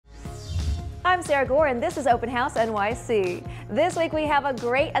I'm Sarah Gore, and this is Open House NYC. This week we have a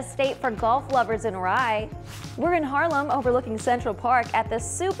great estate for golf lovers in Rye. We're in Harlem overlooking Central Park at the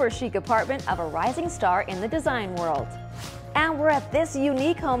super chic apartment of a rising star in the design world. And we're at this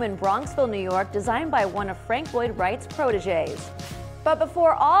unique home in Bronxville, New York, designed by one of Frank Lloyd Wright's proteges. But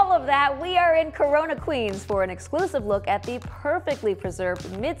before all of that, we are in Corona, Queens for an exclusive look at the perfectly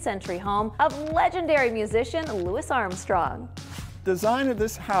preserved mid-century home of legendary musician Louis Armstrong. Design of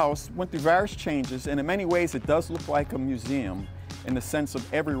this house went through various changes, and in many ways it does look like a museum in the sense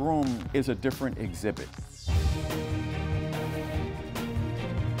of every room is a different exhibit.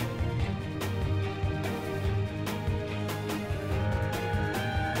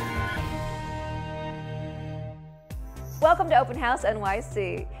 Welcome to Open House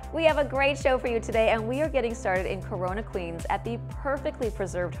NYC. We have a great show for you today, and we are getting started in Corona, Queens at the perfectly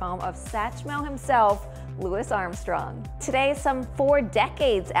preserved home of Satchmo himself, Louis Armstrong. Today, some 4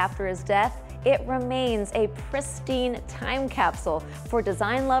 decades after his death, it remains a pristine time capsule for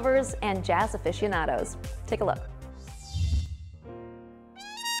design lovers and jazz aficionados. Take a look.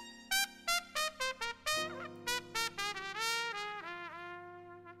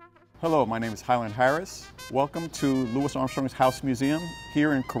 Hello, my name is Highland Harris. Welcome to Louis Armstrong's House Museum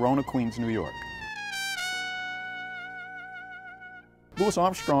here in Corona, Queens, New York. Louis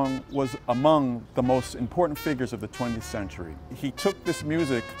Armstrong was among the most important figures of the 20th century. He took this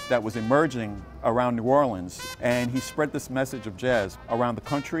music that was emerging around New Orleans and he spread this message of jazz around the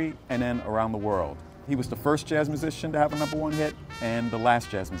country and then around the world. He was the first jazz musician to have a #1 hit and the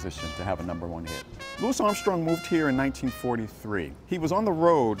last jazz musician to have a #1 hit. Louis Armstrong moved here in 1943. He was on the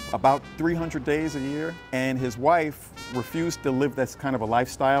road about 300 days a year, and his wife refused to live this kind of a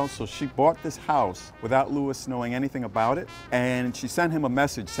lifestyle, so she bought this house without Louis knowing anything about it, and she sent him a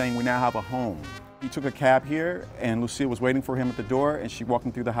message saying, "We now have a home." He took a cab here, and Lucille was waiting for him at the door, and she walked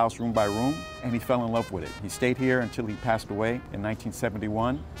him through the house room by room, and he fell in love with it. He stayed here until he passed away in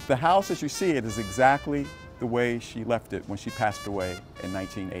 1971. The house, as you see it, is exactly the way she left it when she passed away in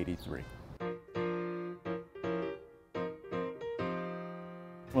 1983.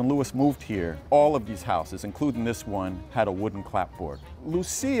 When Louis moved here, all of these houses, including this one, had a wooden clapboard.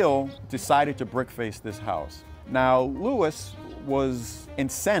 Lucille decided to brickface this house. Now, Louis was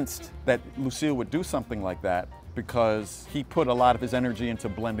incensed that Lucille would do something like that because he put a lot of his energy into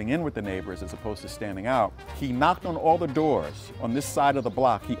blending in with the neighbors as opposed to standing out. He knocked on all the doors on this side of the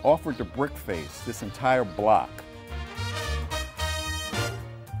block. He offered to brickface this entire block.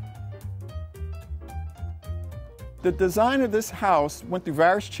 The design of this house went through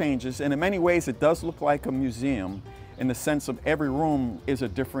various changes, and in many ways it does look like a museum in the sense of every room is a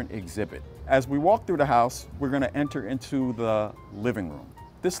different exhibit. As we walk through the house, we're going to enter into the living room.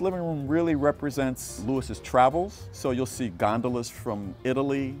 This living room really represents Louis's travels, so you'll see gondolas from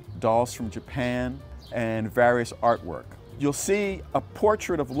Italy, dolls from Japan, and various artwork. You'll see a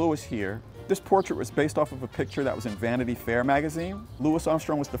portrait of Louis here. This portrait was based off of a picture that was in Vanity Fair magazine. Louis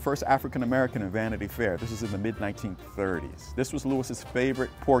Armstrong was the first African-American in Vanity Fair. This is in the mid-1930s. This was Louis's favorite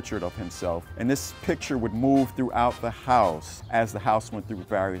portrait of himself, and this picture would move throughout the house as the house went through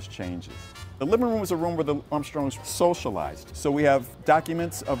various changes. The living room is a room where the Armstrongs socialized. So we have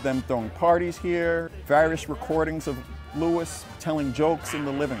documents of them throwing parties here, various recordings of Louis telling jokes in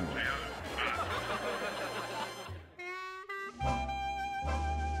the living room.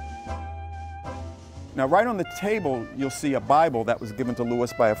 Now, right on the table, you'll see a Bible that was given to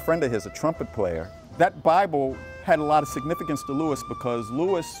Louis by a friend of his, a trumpet player. That Bible had a lot of significance to Louis because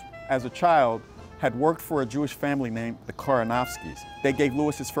Louis, as a child, had worked for a Jewish family named the Karanovskis. They gave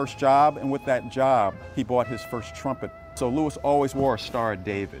Louis his first job, and with that job, he bought his first trumpet. So Louis always wore a Star of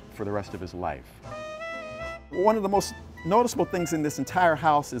David for the rest of his life. One of the most noticeable things in this entire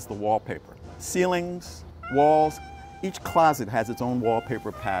house is the wallpaper. Ceilings, walls, each closet has its own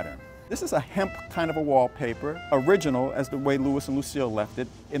wallpaper pattern. This is a hemp kind of a wallpaper, original as the way Louis and Lucille left it.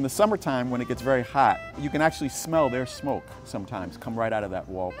 In the summertime, when it gets very hot, you can actually smell their smoke sometimes come right out of that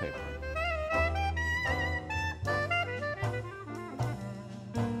wallpaper.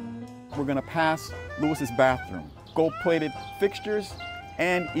 We're going to pass Louis's bathroom. Gold-plated fixtures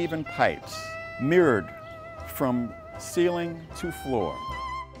and even pipes, mirrored from ceiling to floor.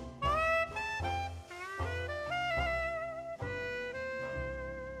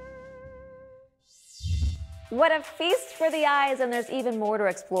 What a feast for the eyes, and there's even more to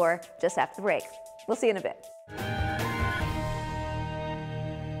explore just after the break. We'll see you in a bit.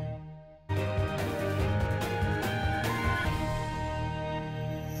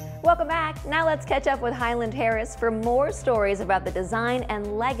 Welcome back. Now let's catch up with Highland Harris for more stories about the design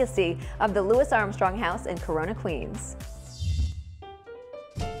and legacy of the Louis Armstrong House in Corona, Queens.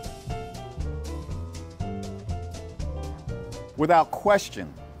 Without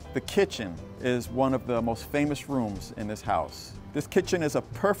question, the kitchen is one of the most famous rooms in this house. This kitchen is a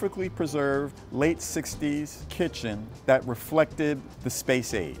perfectly preserved late 60s kitchen that reflected the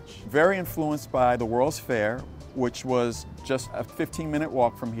space age. Very influenced by the World's Fair, which was just a 15-minute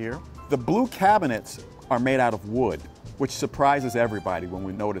walk from here. The blue cabinets are made out of wood, which surprises everybody when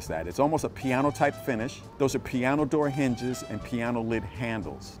we notice that. It's almost a piano-type finish. Those are piano door hinges and piano lid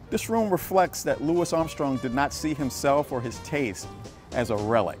handles. This room reflects that Louis Armstrong did not see himself or his taste as a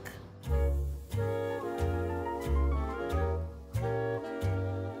relic.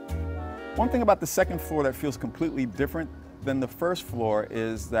 One thing about the second floor that feels completely different than the first floor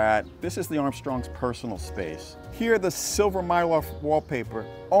is that this is the Armstrong's personal space. Here, the silver mylar wallpaper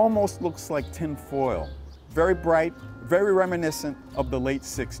almost looks like tin foil. Very bright, very reminiscent of the late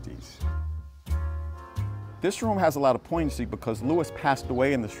 60s. This room has a lot of poignancy because Louis passed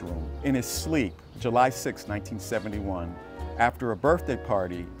away in this room in his sleep, July 6, 1971, after a birthday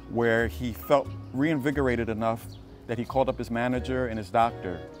party where he felt reinvigorated enough that he called up his manager and his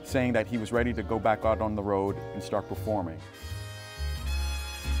doctor, saying that he was ready to go back out on the road and start performing.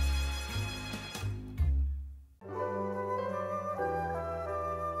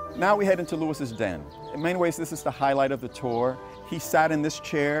 Now we head into Louis's den. In many ways, this is the highlight of the tour. He sat in this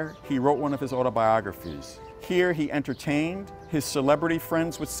chair. He wrote one of his autobiographies. Here he entertained. His celebrity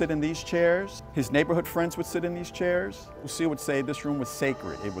friends would sit in these chairs. His neighborhood friends would sit in these chairs. Lucille would say this room was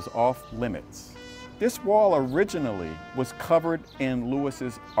sacred. It was off limits. This wall originally was covered in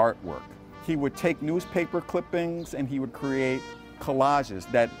Louis's artwork. He would take newspaper clippings and he would create collages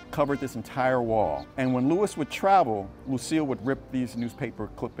that covered this entire wall. And when Louis would travel, Lucille would rip these newspaper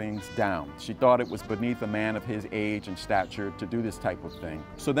clippings down. She thought it was beneath a man of his age and stature to do this type of thing.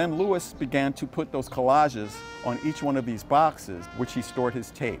 So then Louis began to put those collages on each one of these boxes, which he stored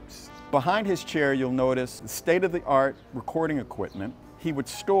his tapes. Behind his chair, you'll notice the state-of-the-art recording equipment. He would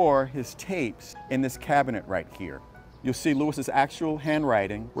store his tapes in this cabinet right here. You'll see Louis's actual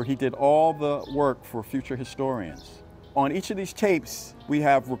handwriting, where he did all the work for future historians. On each of these tapes, we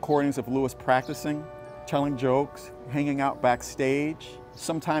have recordings of Louis practicing, telling jokes, hanging out backstage.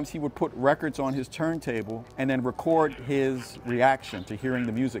 Sometimes he would put records on his turntable and then record his reaction to hearing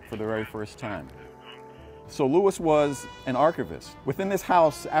the music for the very first time. So Louis was an archivist. Within this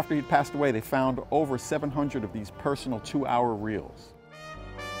house, after he'd passed away, they found over 700 of these personal 2-hour reels.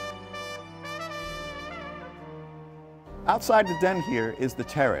 Outside the den here is the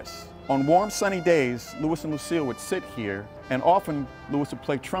terrace. On warm, sunny days, Louis and Lucille would sit here, and often Louis would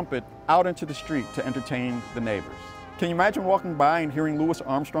play trumpet out into the street to entertain the neighbors. Can you imagine walking by and hearing Louis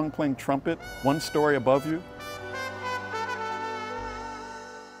Armstrong playing trumpet one story above you?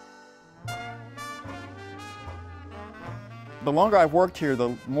 The longer I've worked here,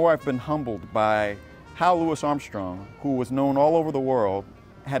 the more I've been humbled by how Louis Armstrong, who was known all over the world,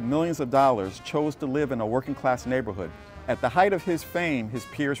 had millions of dollars, chose to live in a working-class neighborhood. At the height of his fame, his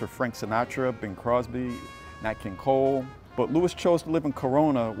peers were Frank Sinatra, Bing Crosby, Nat King Cole. But Louis chose to live in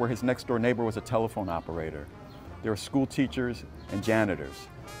Corona, where his next-door neighbor was a telephone operator. There were school teachers and janitors.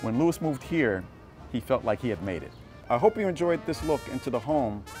 When Louis moved here, he felt like he had made it. I hope you enjoyed this look into the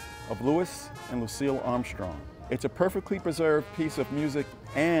home of Louis and Lucille Armstrong. It's a perfectly preserved piece of music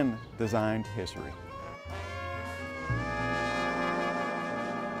and designed history.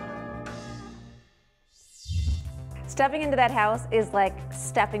 Stepping into that house is like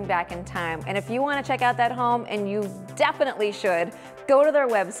stepping back in time. And if you want to check out that home, and you definitely should, go to their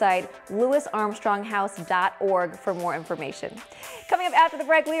website, louisarmstronghouse.org, for more information. Coming up after the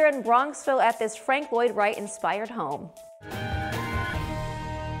break, we are in Bronxville at this Frank Lloyd Wright-inspired home.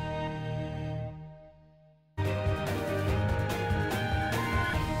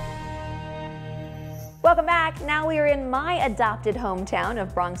 Welcome back. Now we are in my adopted hometown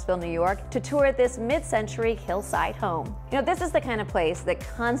of Bronxville, New York, to tour this mid-century hillside home. You know, this is the kind of place that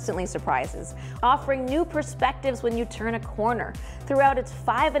constantly surprises, offering new perspectives when you turn a corner throughout its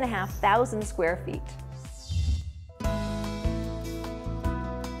 5,500 square feet.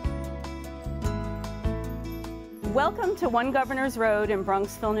 Welcome to One Governors Road in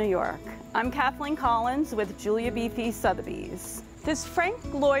Bronxville, New York. I'm Kathleen Collins with Julia Beefy Sotheby's. This Frank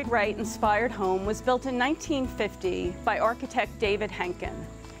Lloyd Wright-inspired home was built in 1950 by architect David Henkin.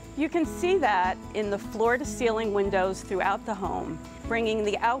 You can see that in the floor-to-ceiling windows throughout the home, bringing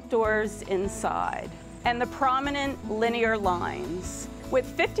the outdoors inside, and the prominent linear lines. With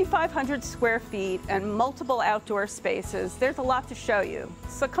 5,500 square feet and multiple outdoor spaces, there's a lot to show you.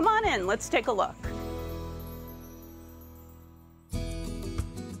 So come on in, let's take a look.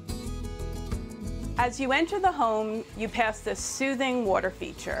 As you enter the home, you pass this soothing water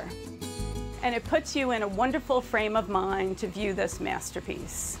feature. and it puts you in a wonderful frame of mind to view this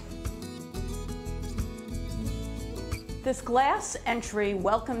masterpiece. This glass entry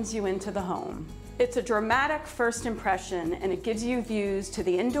welcomes you into the home. It's a dramatic first impression, and it gives you views to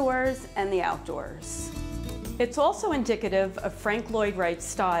the indoors and the outdoors. It's also indicative of Frank Lloyd Wright's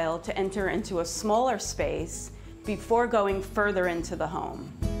style to enter into a smaller space before going further into the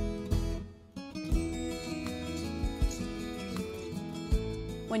home.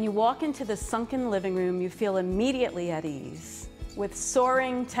 When you walk into the sunken living room, you feel immediately at ease. With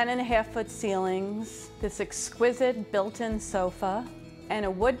soaring 10.5-foot ceilings, this exquisite built-in sofa, and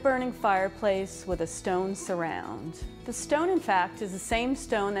a wood-burning fireplace with a stone surround. The stone, in fact, is the same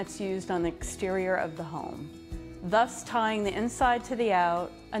stone that's used on the exterior of the home, thus tying the inside to the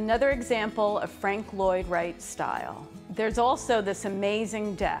out, another example of Frank Lloyd Wright's style. There's also this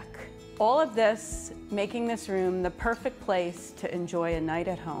amazing deck. All of this making this room the perfect place to enjoy a night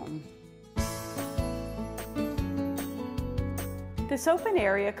at home. This open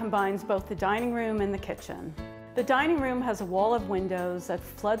area combines both the dining room and the kitchen. The dining room has a wall of windows that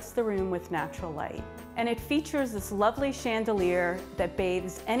floods the room with natural light, and it features this lovely chandelier that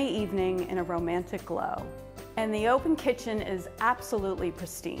bathes any evening in a romantic glow. And the open kitchen is absolutely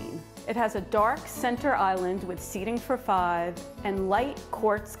pristine. It has a dark center island with seating for 5 and light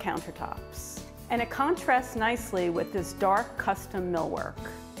quartz countertops. And it contrasts nicely with this dark custom millwork,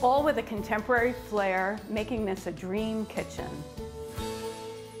 all with a contemporary flair, making this a dream kitchen.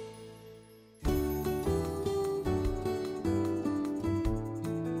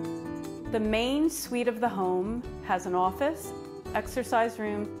 The main suite of the home has an office, exercise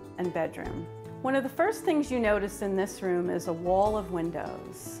room, and bedroom. One of the first things you notice in this room is a wall of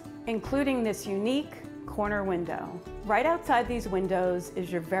windows, including this unique corner window. Right outside these windows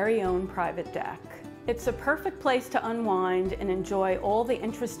is your very own private deck. It's a perfect place to unwind and enjoy all the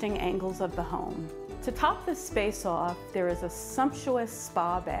interesting angles of the home. To top this space off, there is a sumptuous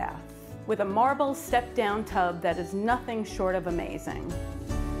spa bath with a marble step-down tub that is nothing short of amazing.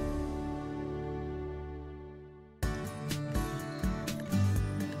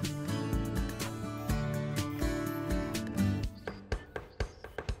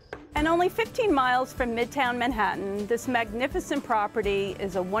 And only 15 miles from Midtown Manhattan, this magnificent property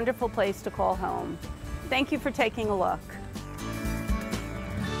is a wonderful place to call home. Thank you for taking a look.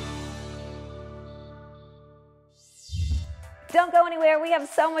 Don't go anywhere, we have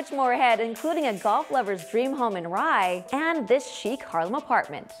so much more ahead, including a golf lover's dream home in Rye and this chic Harlem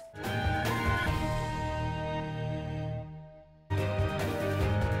apartment.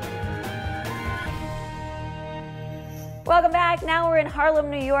 Welcome back. Now we're in Harlem,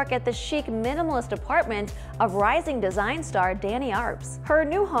 New York at the chic minimalist apartment of rising design star Danny Arps. Her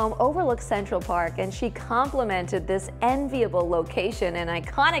new home overlooks Central Park, and she complemented this enviable location and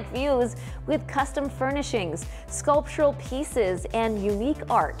iconic views with custom furnishings, sculptural pieces, and unique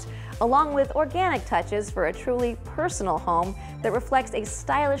art, along with organic touches for a truly personal home that reflects a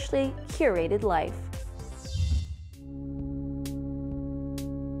stylishly curated life.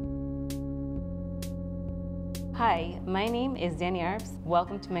 Hi, my name is Danny Arps.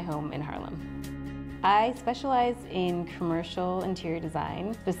 Welcome to my home in Harlem. I specialize in commercial interior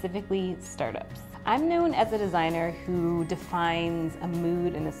design, specifically startups. I'm known as a designer who defines a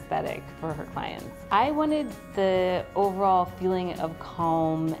mood and aesthetic for her clients. I wanted the overall feeling of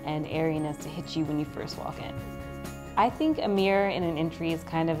calm and airiness to hit you when you first walk in. I think a mirror in an entry is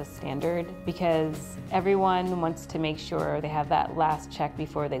kind of a standard because everyone wants to make sure they have that last check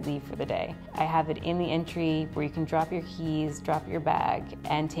before they leave for the day. I have it in the entry where you can drop your keys, drop your bag,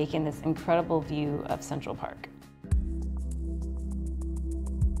 and take in this incredible view of Central Park.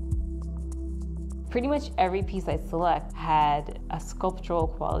 Pretty much every piece I select had a sculptural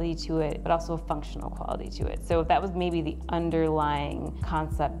quality to it, but also a functional quality to it. So that was maybe the underlying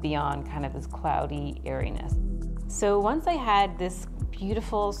concept beyond kind of this cloudy airiness. So once I had this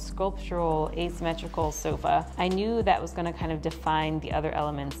beautiful sculptural asymmetrical sofa, I knew that was going to kind of define the other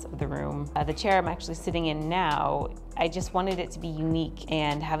elements of the room. The chair I'm actually sitting in now, I just wanted it to be unique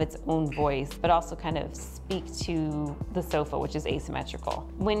and have its own voice, but also kind of speak to the sofa, which is asymmetrical.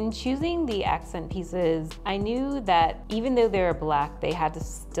 When choosing the accent pieces, I knew that even though they were black, they had to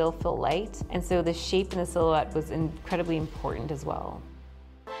still feel light, and so the shape and the silhouette was incredibly important as well.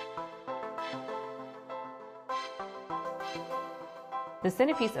 The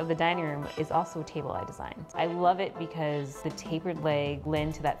centerpiece of the dining room is also a table I designed. I love it because the tapered leg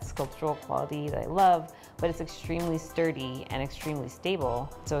lend to that sculptural quality that I love, but it's extremely sturdy and extremely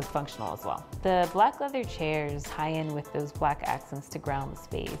stable, so it's functional as well. The black leather chairs tie in with those black accents to ground the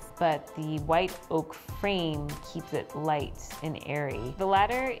space, but the white oak frame keeps it light and airy. The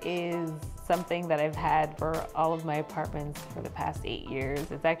latter is something that I've had for all of my apartments for the past 8 years.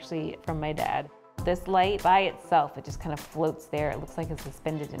 It's actually from my dad. This light by itself, it just kind of floats there. It looks like it's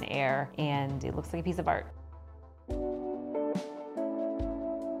suspended in air, and it looks like a piece of art.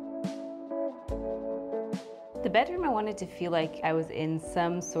 The bedroom, I wanted to feel like I was in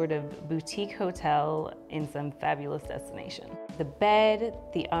some sort of boutique hotel in some fabulous destination. The bed,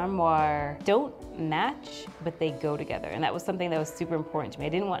 the armoire don't match, but they go together. And that was something that was super important to me. I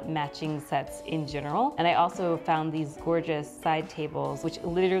didn't want matching sets in general. And I also found these gorgeous side tables, which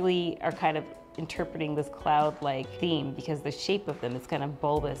literally are kind of interpreting this cloud-like theme because the shape of them is kind of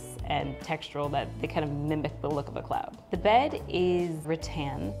bulbous and textural, that they kind of mimic the look of a cloud. The bed is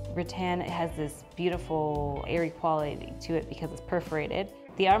rattan. Rattan has this beautiful airy quality to it because it's perforated.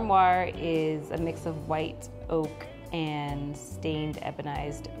 The armoire is a mix of white oak and stained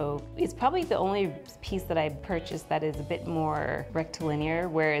ebonized oak. It's probably the only piece that I purchased that is a bit more rectilinear,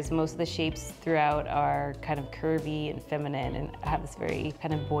 whereas most of the shapes throughout are kind of curvy and feminine and have this very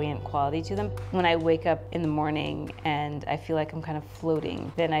kind of buoyant quality to them. When I wake up in the morning and I feel like I'm kind of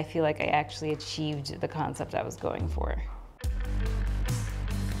floating, then I feel like I actually achieved the concept I was going for.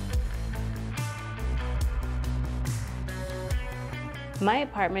 My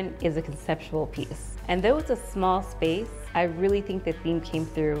apartment is a conceptual piece. And though it's a small space, I really think the theme came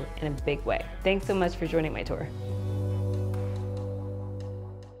through in a big way. Thanks so much for joining my tour.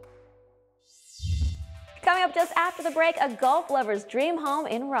 Coming up just after the break, a golf lover's dream home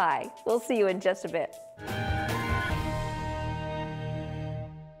in Rye. We'll see you in just a bit.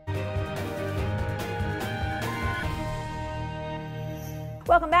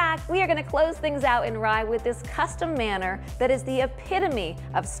 Welcome back. We are going to close things out in Rye with this custom manor that is the epitome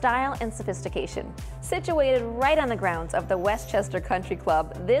of style and sophistication. Situated right on the grounds of the Westchester Country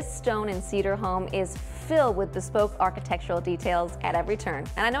Club, this stone and cedar home is filled with bespoke architectural details at every turn.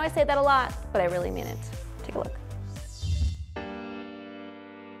 And I know I say that a lot, but I really mean it. Take a look.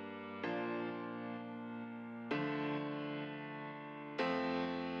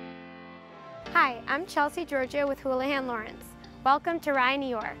 Hi, I'm Chelsea Georgia with Houlihan Lawrence. Welcome to Rye, New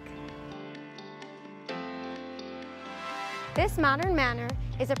York. This modern manor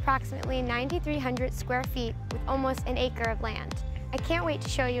is approximately 9,300 square feet with almost an acre of land. I can't wait to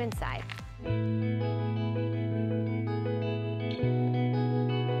show you inside.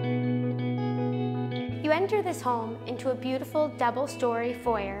 You enter this home into a beautiful double-story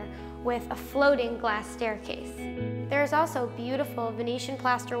foyer with a floating glass staircase. There is also beautiful Venetian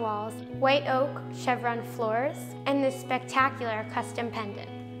plaster walls, white oak chevron floors, and this spectacular custom pendant.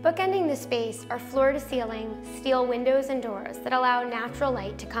 Bookending the space are floor-to-ceiling steel windows and doors that allow natural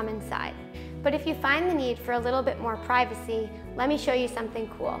light to come inside. But if you find the need for a little bit more privacy, let me show you something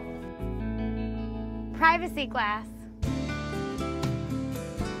cool. Privacy glass.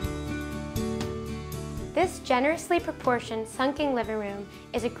 This generously proportioned sunken living room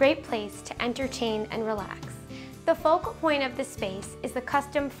is a great place to entertain and relax. The focal point of the space is the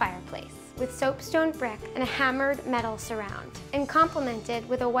custom fireplace with soapstone brick and a hammered metal surround, and complemented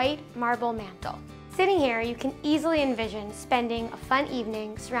with a white marble mantel. Sitting here, you can easily envision spending a fun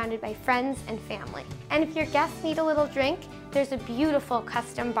evening surrounded by friends and family. And if your guests need a little drink, there's a beautiful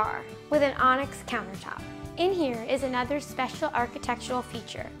custom bar with an onyx countertop. In here is another special architectural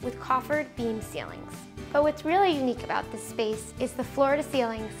feature with coffered beam ceilings. But what's really unique about this space is the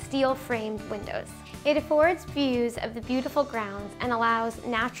floor-to-ceiling steel-framed windows. It affords views of the beautiful grounds and allows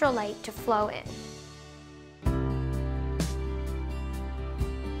natural light to flow in.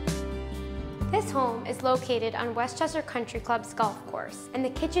 This home is located on Westchester Country Club's golf course, and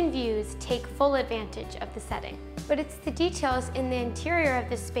the kitchen views take full advantage of the setting. But it's the details in the interior of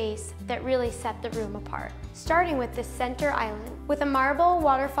the space that really set the room apart. Starting with the center island, with a marble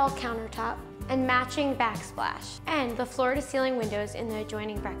waterfall countertop and matching backsplash, and the floor-to-ceiling windows in the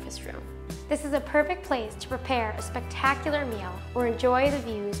adjoining breakfast room. This is a perfect place to prepare a spectacular meal or enjoy the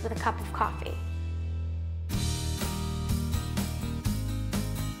views with a cup of coffee.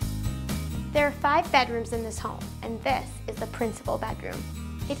 There are 5 bedrooms in this home, and this is the principal bedroom.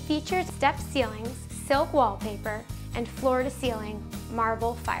 It features stepped ceilings, silk wallpaper, and floor-to-ceiling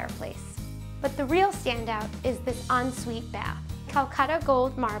marble fireplace. But the real standout is this ensuite bath. Calcutta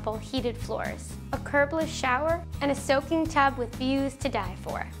gold marble heated floors, a curbless shower, and a soaking tub with views to die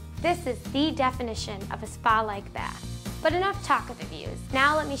for. This is the definition of a spa-like bath. But enough talk of the views.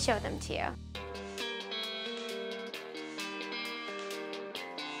 Now let me show them to you.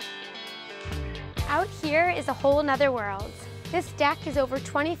 Out here is a whole nother world. This deck is over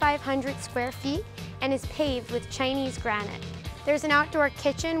 2,500 square feet and is paved with Chinese granite. There's an outdoor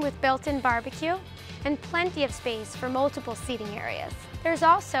kitchen with built-in barbecue, and plenty of space for multiple seating areas. There's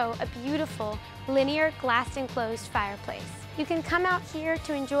also a beautiful linear glass enclosed fireplace. You can come out here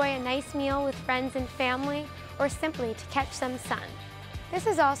to enjoy a nice meal with friends and family, or simply to catch some sun. This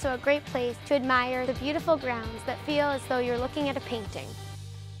is also a great place to admire the beautiful grounds that feel as though you're looking at a painting.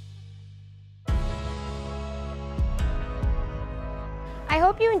 I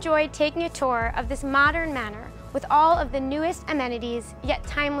hope you enjoyed taking a tour of this modern manor with all of the newest amenities, yet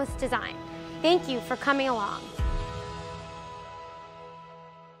timeless design. Thank you for coming along.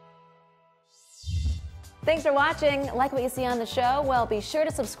 Thanks for watching. Like what you see on the show? Well, be sure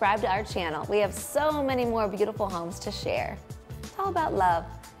to subscribe to our channel. We have so many more beautiful homes to share. It's all about love.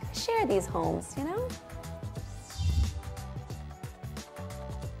 Share these homes, you know?